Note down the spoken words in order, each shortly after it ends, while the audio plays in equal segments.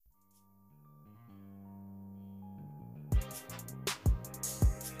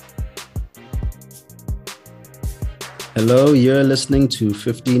Hello, you're listening to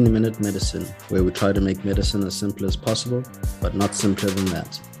 15 Minute Medicine, where we try to make medicine as simple as possible, but not simpler than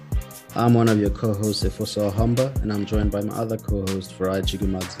that. I'm one of your co-hosts, Efosa Hamba, and I'm joined by my other co-host, Farai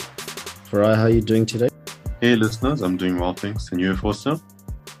Chigumadze. Farai, how are you doing today? Hey listeners, I'm doing well, thanks. And you, Foster?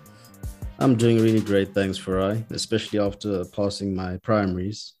 I'm doing really great, thanks, Farai, especially after passing my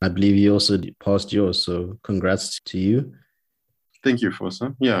primaries. I believe you also passed yours, so congrats to you. Thank you,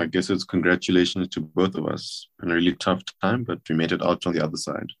 Foster. Yeah, I guess it's congratulations to both of us. Been a really tough time, but we made it out on the other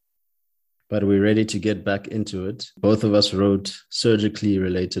side. But we're ready to get back into it. Both of us wrote surgically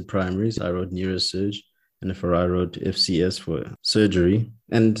related primaries. I wrote neurosurg, and Farai wrote FCS for surgery.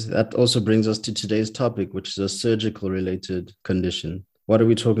 And that also brings us to today's topic, which is a surgical related condition. What are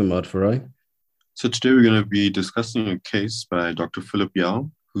we talking about, Farai? So today we're going to be discussing a case by Dr. Philip Yao,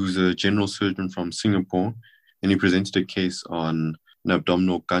 who's a general surgeon from Singapore, and he presented a case on an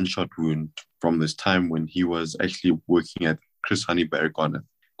abdominal gunshot wound from this time when he was actually working at Chris Hani Baragwanath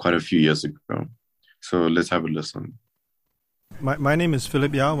quite a few years ago. So let's have a listen. My name is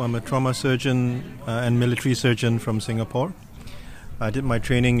Philip Yao. I'm a trauma surgeon and military surgeon from Singapore. I did my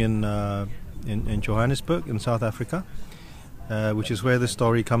training in Johannesburg in South Africa, which is where this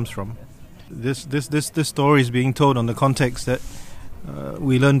story comes from. This story is being told on the context that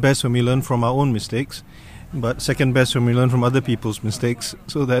we learn best when we learn from our own mistakes, but second best when we learn from other people's mistakes,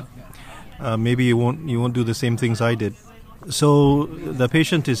 so that maybe you won't do the same things I did. So the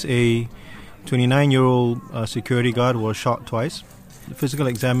patient is a 29-year-old security guard who was shot twice. The physical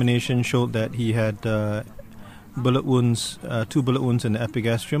examination showed that he had bullet wounds, 2 bullet wounds in the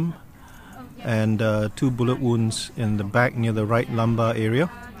epigastrium, and 2 bullet wounds in the back near the right lumbar area.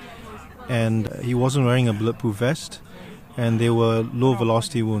 And he wasn't wearing a bulletproof vest, and they were low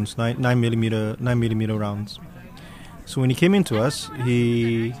velocity wounds, 9 millimeter rounds. So when he came into us,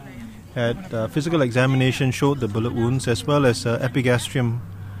 he had physical examination showed the bullet wounds as well as epigastrium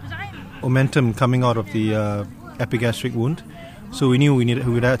omentum coming out of the epigastric wound. So we knew we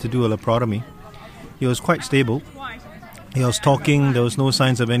would have to do a laparotomy. He was quite stable. He was talking. There was no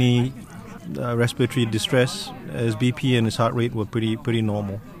signs of any respiratory distress. His BP and his heart rate were pretty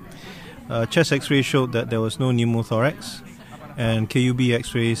normal. Chest X-ray showed that there was no pneumothorax, and KUB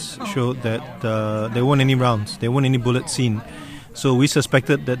X-rays showed that there weren't any rounds, there weren't any bullets seen. So we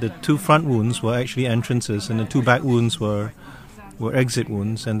suspected that the 2 front wounds were actually entrances, and the 2 back wounds were exit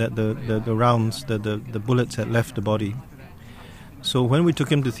wounds, and that the rounds, the bullets had left the body. So when we took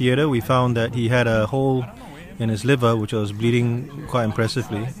him to theatre, we found that he had a hole in his liver, which was bleeding quite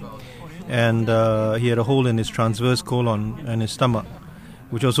impressively, and he had a hole in his transverse colon and his stomach,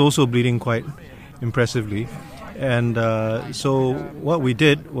 which was also bleeding quite impressively. And so what we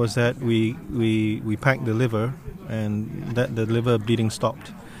did was that we packed the liver, and that the liver bleeding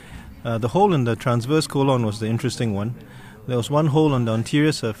stopped. The hole in the transverse colon was the interesting one. There was one hole on the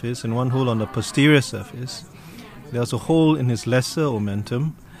anterior surface and one hole on the posterior surface. There was a hole in his lesser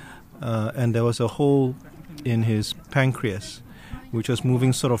omentum, and there was a hole in his pancreas, which was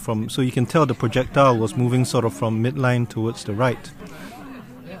moving sort of from, so you can tell the projectile was moving sort of from midline towards the right.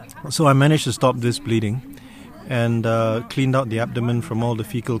 So I managed to stop this bleeding and cleaned out the abdomen from all the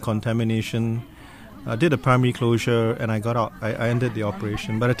fecal contamination. I did a primary closure and I got out. I ended the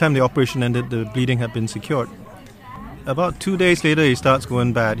operation. By the time the operation ended, the bleeding had been secured. About 2 days later, he starts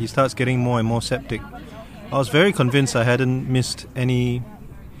going bad. He starts getting more and more septic. I was very convinced I hadn't missed any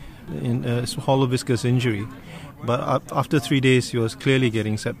hollow viscous injury. But after 3 days, he was clearly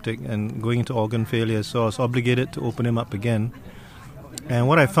getting septic and going into organ failure. So I was obligated to open him up again. And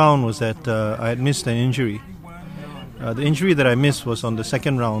what I found was that I had missed an injury. The injury that I missed was on the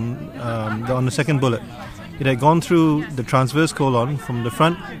second round, on the second bullet. It had gone through the transverse colon from the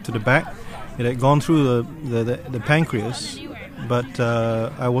front to the back. It had gone through the pancreas, but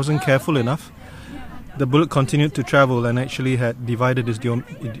I wasn't careful enough. The bullet continued to travel and actually had divided his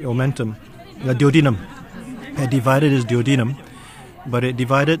duodenum. Had divided his duodenum, but it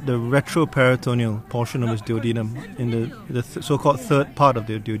divided the retroperitoneal portion of his duodenum in the so-called third part of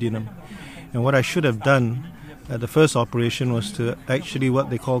the duodenum. And what I should have done at the first operation was to actually what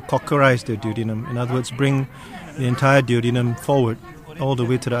they call cockerize the duodenum. In other words, bring the entire duodenum forward all the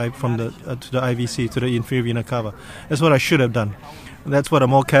way to the IVC, to the inferior vena cava. That's what I should have done. That's what a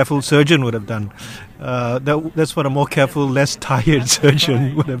more careful surgeon would have done. That's what a more careful, less tired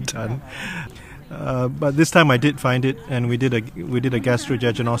surgeon would have done. But this time I did find it, and we did a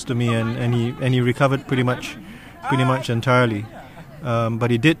gastrojejunostomy, and he recovered pretty much entirely.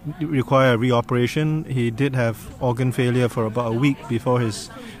 But he did require a reoperation. He did have organ failure for about a week before his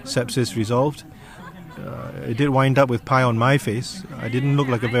sepsis resolved. It did wind up with pie on my face. I didn't look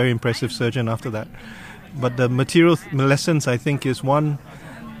like a very impressive surgeon after that. But the material lessons, I think, is one,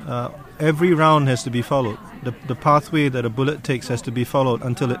 every round has to be followed. The pathway that a bullet takes has to be followed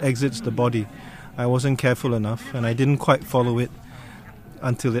until it exits the body. I wasn't careful enough, and I didn't quite follow it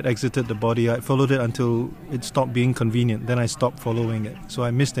until it exited the body. I followed it until it stopped being convenient. Then I stopped following it. So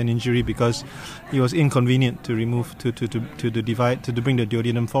I missed an injury because it was inconvenient to remove, to divide, to bring the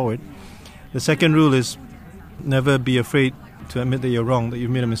duodenum forward. The second rule is never be afraid to admit that you're wrong, that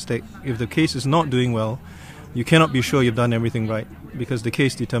you've made a mistake. If the case is not doing well, you cannot be sure you've done everything right, because the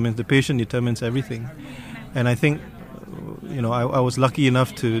patient determines everything. And I think, I was lucky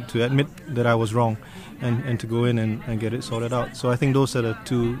enough to admit that I was wrong and to go in and get it sorted out. So I think those are the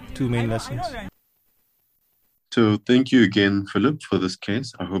two main lessons. So thank you again, Philip, for this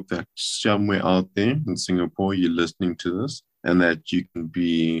case. I hope that somewhere out there in Singapore you're listening to this and that you can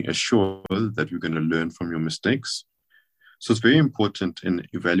be assured that you're going to learn from your mistakes. So it's very important in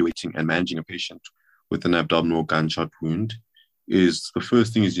evaluating and managing a patient with an abdominal gunshot wound is the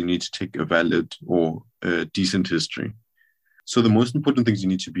first thing is you need to take a valid or a decent history. So the most important things you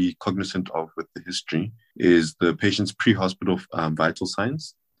need to be cognizant of with the history is the patient's pre-hospital vital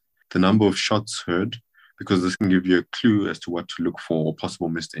signs, the number of shots heard, because this can give you a clue as to what to look for or possible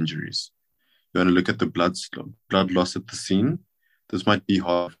missed injuries. You want to look at the blood loss at the scene. This might be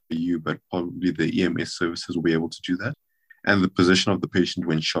hard for you, but probably the EMS services will be able to do that. And the position of the patient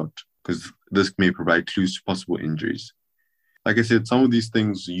when shot, because this may provide clues to possible injuries. Like I said, some of these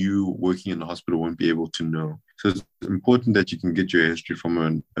things you working in the hospital won't be able to know. So it's important that you can get your history from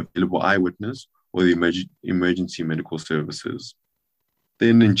an available eyewitness or the emergency medical services.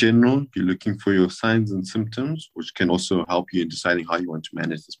 Then in general, you're looking for your signs and symptoms, which can also help you in deciding how you want to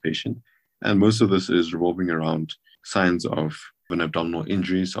manage this patient. And most of this is revolving around signs of an abdominal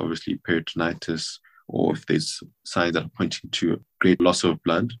injury, so obviously peritonitis, or if there's signs that are pointing to a great loss of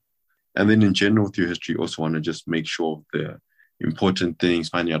blood. And then in general, with your history, you also want to just make sure the important things,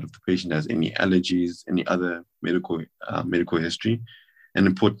 finding out if the patient has any allergies, any other medical history, and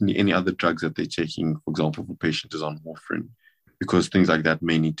importantly, any other drugs that they're taking. For example, if a patient is on warfarin, because things like that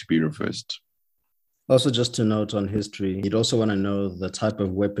may need to be reversed. Also, just to note on history, you'd also want to know the type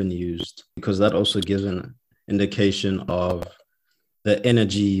of weapon used, because that also gives an indication of the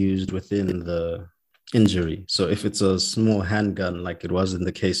energy used within the injury. So if it's a small handgun, like it was in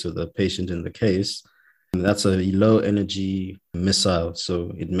the case of the patient in the case, that's a low energy missile.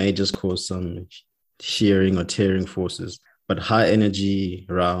 So it may just cause some shearing or tearing forces. But high energy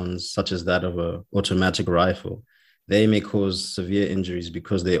rounds, such as that of an automatic rifle, they may cause severe injuries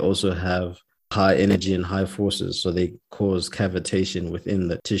because they also have high energy and high forces. So they cause cavitation within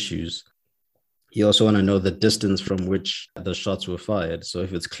the tissues. You also want to know the distance from which the shots were fired. So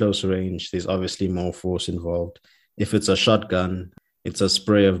if it's close range, there's obviously more force involved. If it's a shotgun, it's a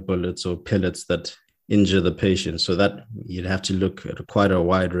spray of bullets or pellets that injure the patient. So that you'd have to look at quite a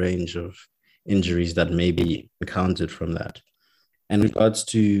wide range of injuries that may be encountered from that. And in regards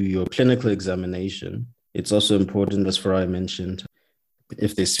to your clinical examination, it's also important, as Farai mentioned,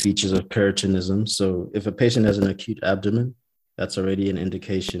 if there's features of peritonism. So if a patient has an acute abdomen, that's already an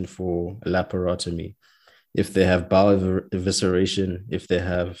indication for a laparotomy. If they have bowel evisceration, if they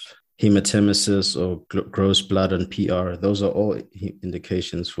have hematemesis or gross blood and PR, those are all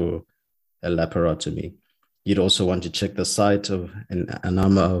indications for a laparotomy. You'd also want to check the site of a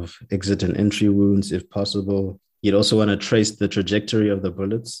number of exit and entry wounds if possible. You'd also want to trace the trajectory of the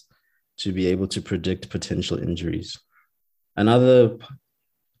bullets to be able to predict potential injuries. Another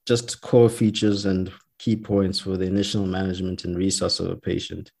just core features and key points for the initial management and resus of a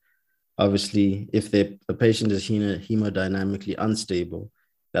patient. Obviously, if the patient is hemodynamically unstable,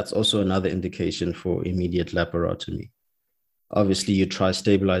 that's also another indication for immediate laparotomy. Obviously, you try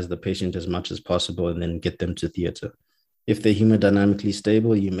stabilize the patient as much as possible and then get them to theater. If they're hemodynamically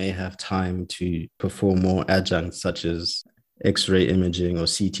stable, you may have time to perform more adjuncts such as X-ray imaging or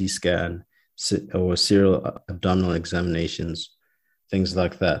CT scan or serial abdominal examinations, things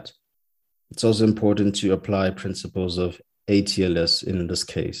like that. It's also important to apply principles of ATLS in this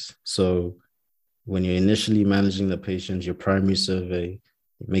case. So when you're initially managing the patient, your primary survey,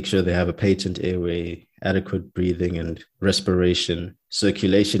 make sure they have a patent airway, adequate breathing and respiration.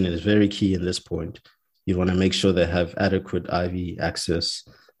 Circulation is very key in this point. You want to make sure they have adequate IV access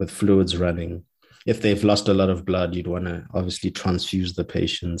with fluids running. If they've lost a lot of blood, you'd want to obviously transfuse the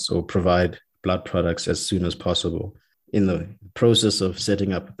patients or provide blood products as soon as possible. In the process of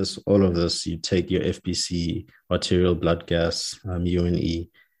setting up all of this, you take your FBC, arterial blood gas, UNE,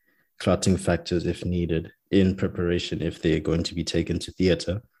 clotting factors if needed, in preparation if they're going to be taken to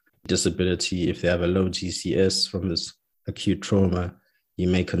theater. Disability, if they have a low GCS from this acute trauma, you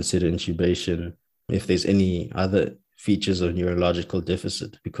may consider intubation, if there's any other features of neurological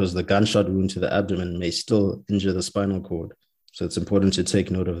deficit, because the gunshot wound to the abdomen may still injure the spinal cord. So it's important to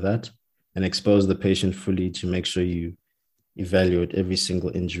take note of that and expose the patient fully to make sure you evaluate every single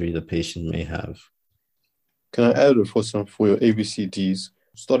injury the patient may have. Can I add for your ABCDs,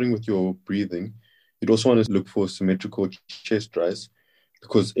 starting with your breathing, you'd also want to look for symmetrical chest rise,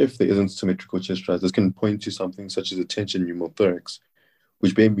 because if there isn't symmetrical chest rise, this can point to something such as a tension pneumothorax,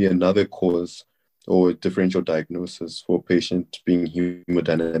 which may be another cause or differential diagnosis for a patient being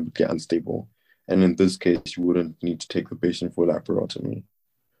hemodynamically unstable. And in this case, you wouldn't need to take the patient for laparotomy.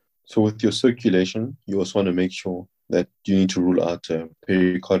 So with your circulation, you also want to make sure that you need to rule out a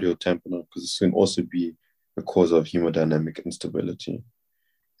pericardial tamponade, because this can also be a cause of hemodynamic instability.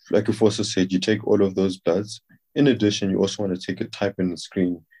 Like I've also said, you take all of those bloods. In addition, you also want to take a type in the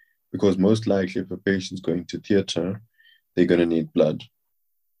screen, because most likely if a patient's going to theater, they're going to need blood.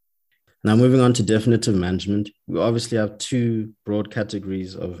 Now, moving on to definitive management, we obviously have two broad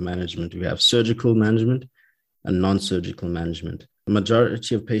categories of management. We have surgical management and non-surgical management. The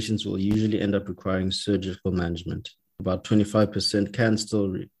majority of patients will usually end up requiring surgical management. About 25% can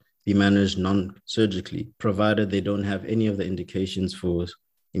still be managed non-surgically, provided they don't have any of the indications for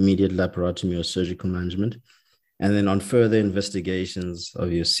immediate laparotomy or surgical management. And then on further investigations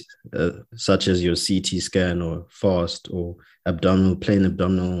of your, such as your CT scan or FAST or plain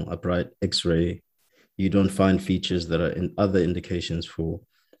abdominal upright X-ray, you don't find features that are in other indications for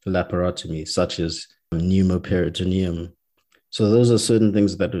laparotomy, such as pneumoperitoneum. So those are certain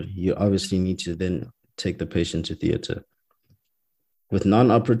things that you obviously need to then take the patient to theater. With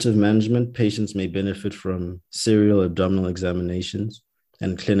non-operative management, patients may benefit from serial abdominal examinations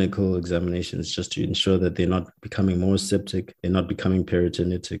and clinical examinations just to ensure that they're not becoming more septic, they're not becoming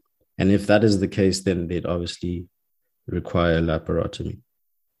peritonitic. And if that is the case, then they'd obviously require laparotomy.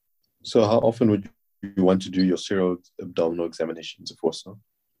 So how often would you want to do your serial abdominal examinations, if also?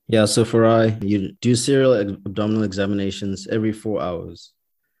 Yeah, so you do serial abdominal examinations every 4 hours.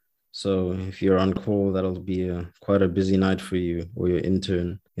 So if you're on call, that'll be quite a busy night for you or your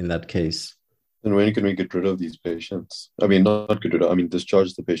intern in that case. And when can we get rid of these patients? I mean, not get rid of,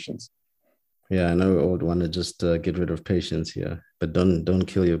 discharge the patients. Yeah, I know we would want to just get rid of patients here, but don't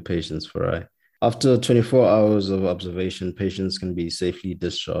kill your patients After 24 hours of observation, patients can be safely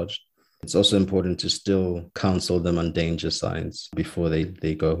discharged. It's also important to still counsel them on danger signs before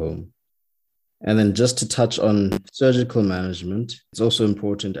they go home. And then just to touch on surgical management, it's also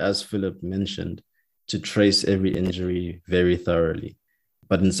important, as Philip mentioned, to trace every injury very thoroughly.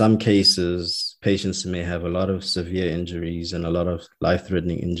 But in some cases, patients may have a lot of severe injuries and a lot of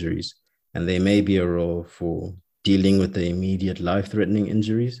life-threatening injuries, and there may be a role for dealing with the immediate life-threatening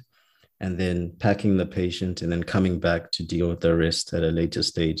injuries and then packing the patient and then coming back to deal with the rest at a later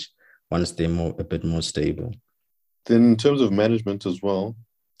stage once they're a bit more stable. Then in terms of management as well,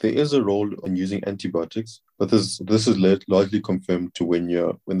 there is a role in using antibiotics, but this is largely confirmed to when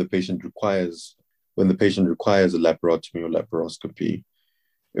the patient requires a laparotomy or laparoscopy.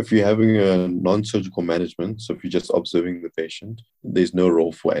 If you're having a non-surgical management, so if you're just observing the patient, there's no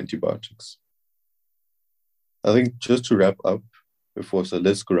role for antibiotics. I think just to wrap up,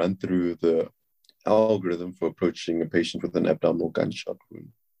 let's go run through the algorithm for approaching a patient with an abdominal gunshot wound.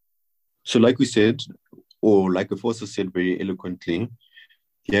 So like we said, or like Afosa said very eloquently,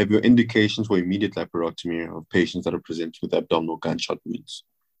 you have your indications for immediate laparotomy of patients that are presenting with abdominal gunshot wounds.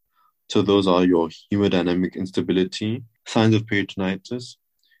 So those are your hemodynamic instability, signs of peritonitis,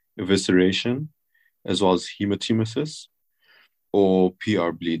 evisceration, as well as hematemesis or PR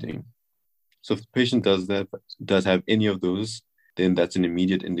bleeding. So if the patient does have any of those, then that's an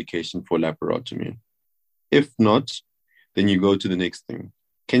immediate indication for laparotomy. If not, then you go to the next thing.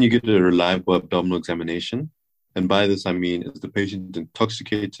 Can you get a reliable abdominal examination? And by this, I mean, is the patient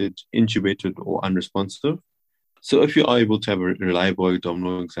intoxicated, intubated, or unresponsive? So if you are able to have a reliable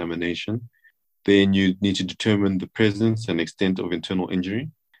abdominal examination, then you need to determine the presence and extent of internal injury.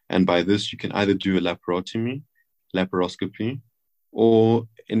 And by this, you can either do a laparotomy, laparoscopy, or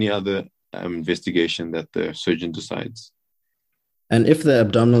any other investigation that the surgeon decides. And if the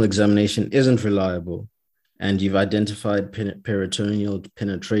abdominal examination isn't reliable and you've identified peritoneal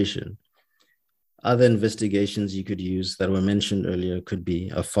penetration, other investigations you could use that were mentioned earlier could be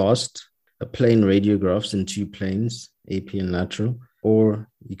a FAST, a plain radiographs in 2 planes, AP and lateral, or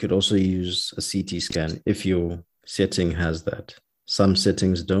you could also use a CT scan if your setting has that. Some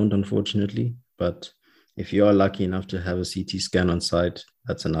settings don't, unfortunately, but if you are lucky enough to have a CT scan on site,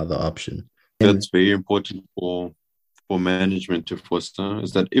 that's another option. That's very important for management to foster,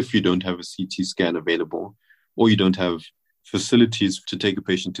 is that if you don't have a CT scan available or you don't have facilities to take a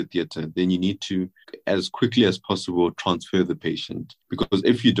patient to theatre, then you need to, as quickly as possible, transfer the patient. Because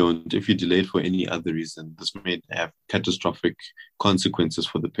if you don't, if you delay it for any other reason, this may have catastrophic consequences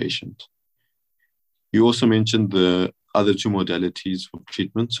for the patient. You also mentioned the other two modalities of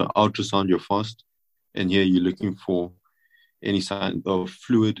treatment. So ultrasound, you're fast, and here you're looking for any sign of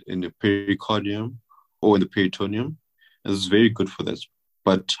fluid in the pericardium or in the peritoneum. And this is very good for that.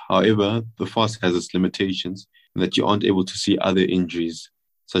 But however, the FAST has its limitations in that you aren't able to see other injuries,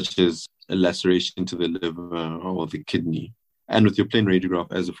 such as a laceration to the liver or the kidney. And with your plain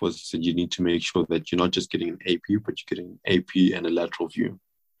radiograph, as the first said, you need to make sure that you're not just getting an AP, but you're getting AP and a lateral view.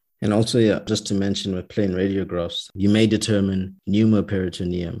 And also, just to mention with plain radiographs, you may determine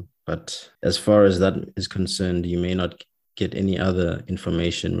pneumoperitoneum, but as far as that is concerned, you may not get any other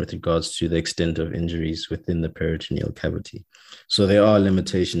information with regards to the extent of injuries within the peritoneal cavity. So there are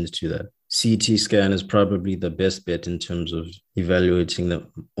limitations to that. CT scan is probably the best bet in terms of evaluating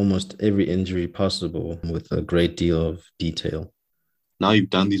almost every injury possible with a great deal of detail. Now you've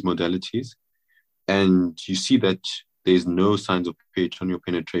done these modalities and you see that there's no signs of peritoneal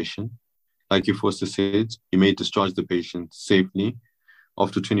penetration. Like your Foster said, you may discharge the patient safely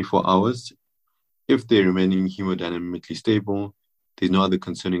after 24 hours. If they're remaining hemodynamically stable, there's no other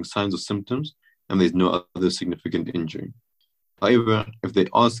concerning signs or symptoms, and there's no other significant injury. However, if there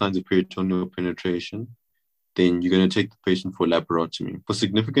are signs of peritoneal penetration, then you're going to take the patient for laparotomy. For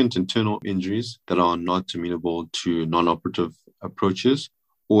significant internal injuries that are not amenable to non-operative approaches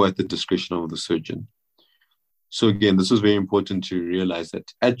or at the discretion of the surgeon. So again, this is very important to realize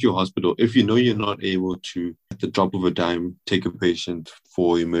that at your hospital, if you know you're not able to, at the drop of a dime, take a patient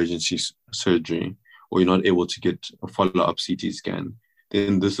for emergency surgery, or you're not able to get a follow-up CT scan,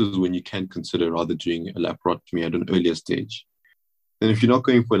 then this is when you can consider rather doing a laparotomy at an earlier stage. Then if you're not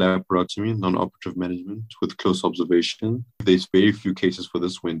going for laparotomy, non-operative management with close observation, there's very few cases for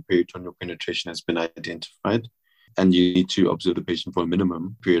this when peritoneal penetration has been identified, and you need to observe the patient for a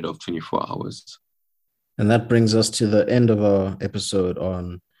minimum period of 24 hours. And that brings us to the end of our episode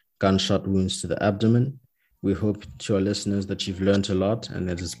on gunshot wounds to the abdomen. We hope to our listeners that you've learned a lot and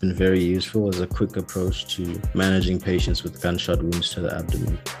that it's been very useful as a quick approach to managing patients with gunshot wounds to the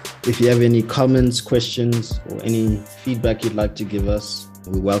abdomen. If you have any comments, questions, or any feedback you'd like to give us,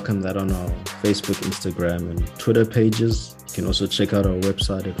 we welcome that on our Facebook, Instagram, and Twitter pages. You can also check out our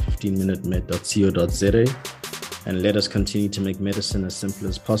website at 15minutemed.co.za and let us continue to make medicine as simple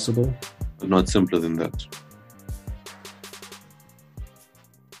as possible. Not simpler than that.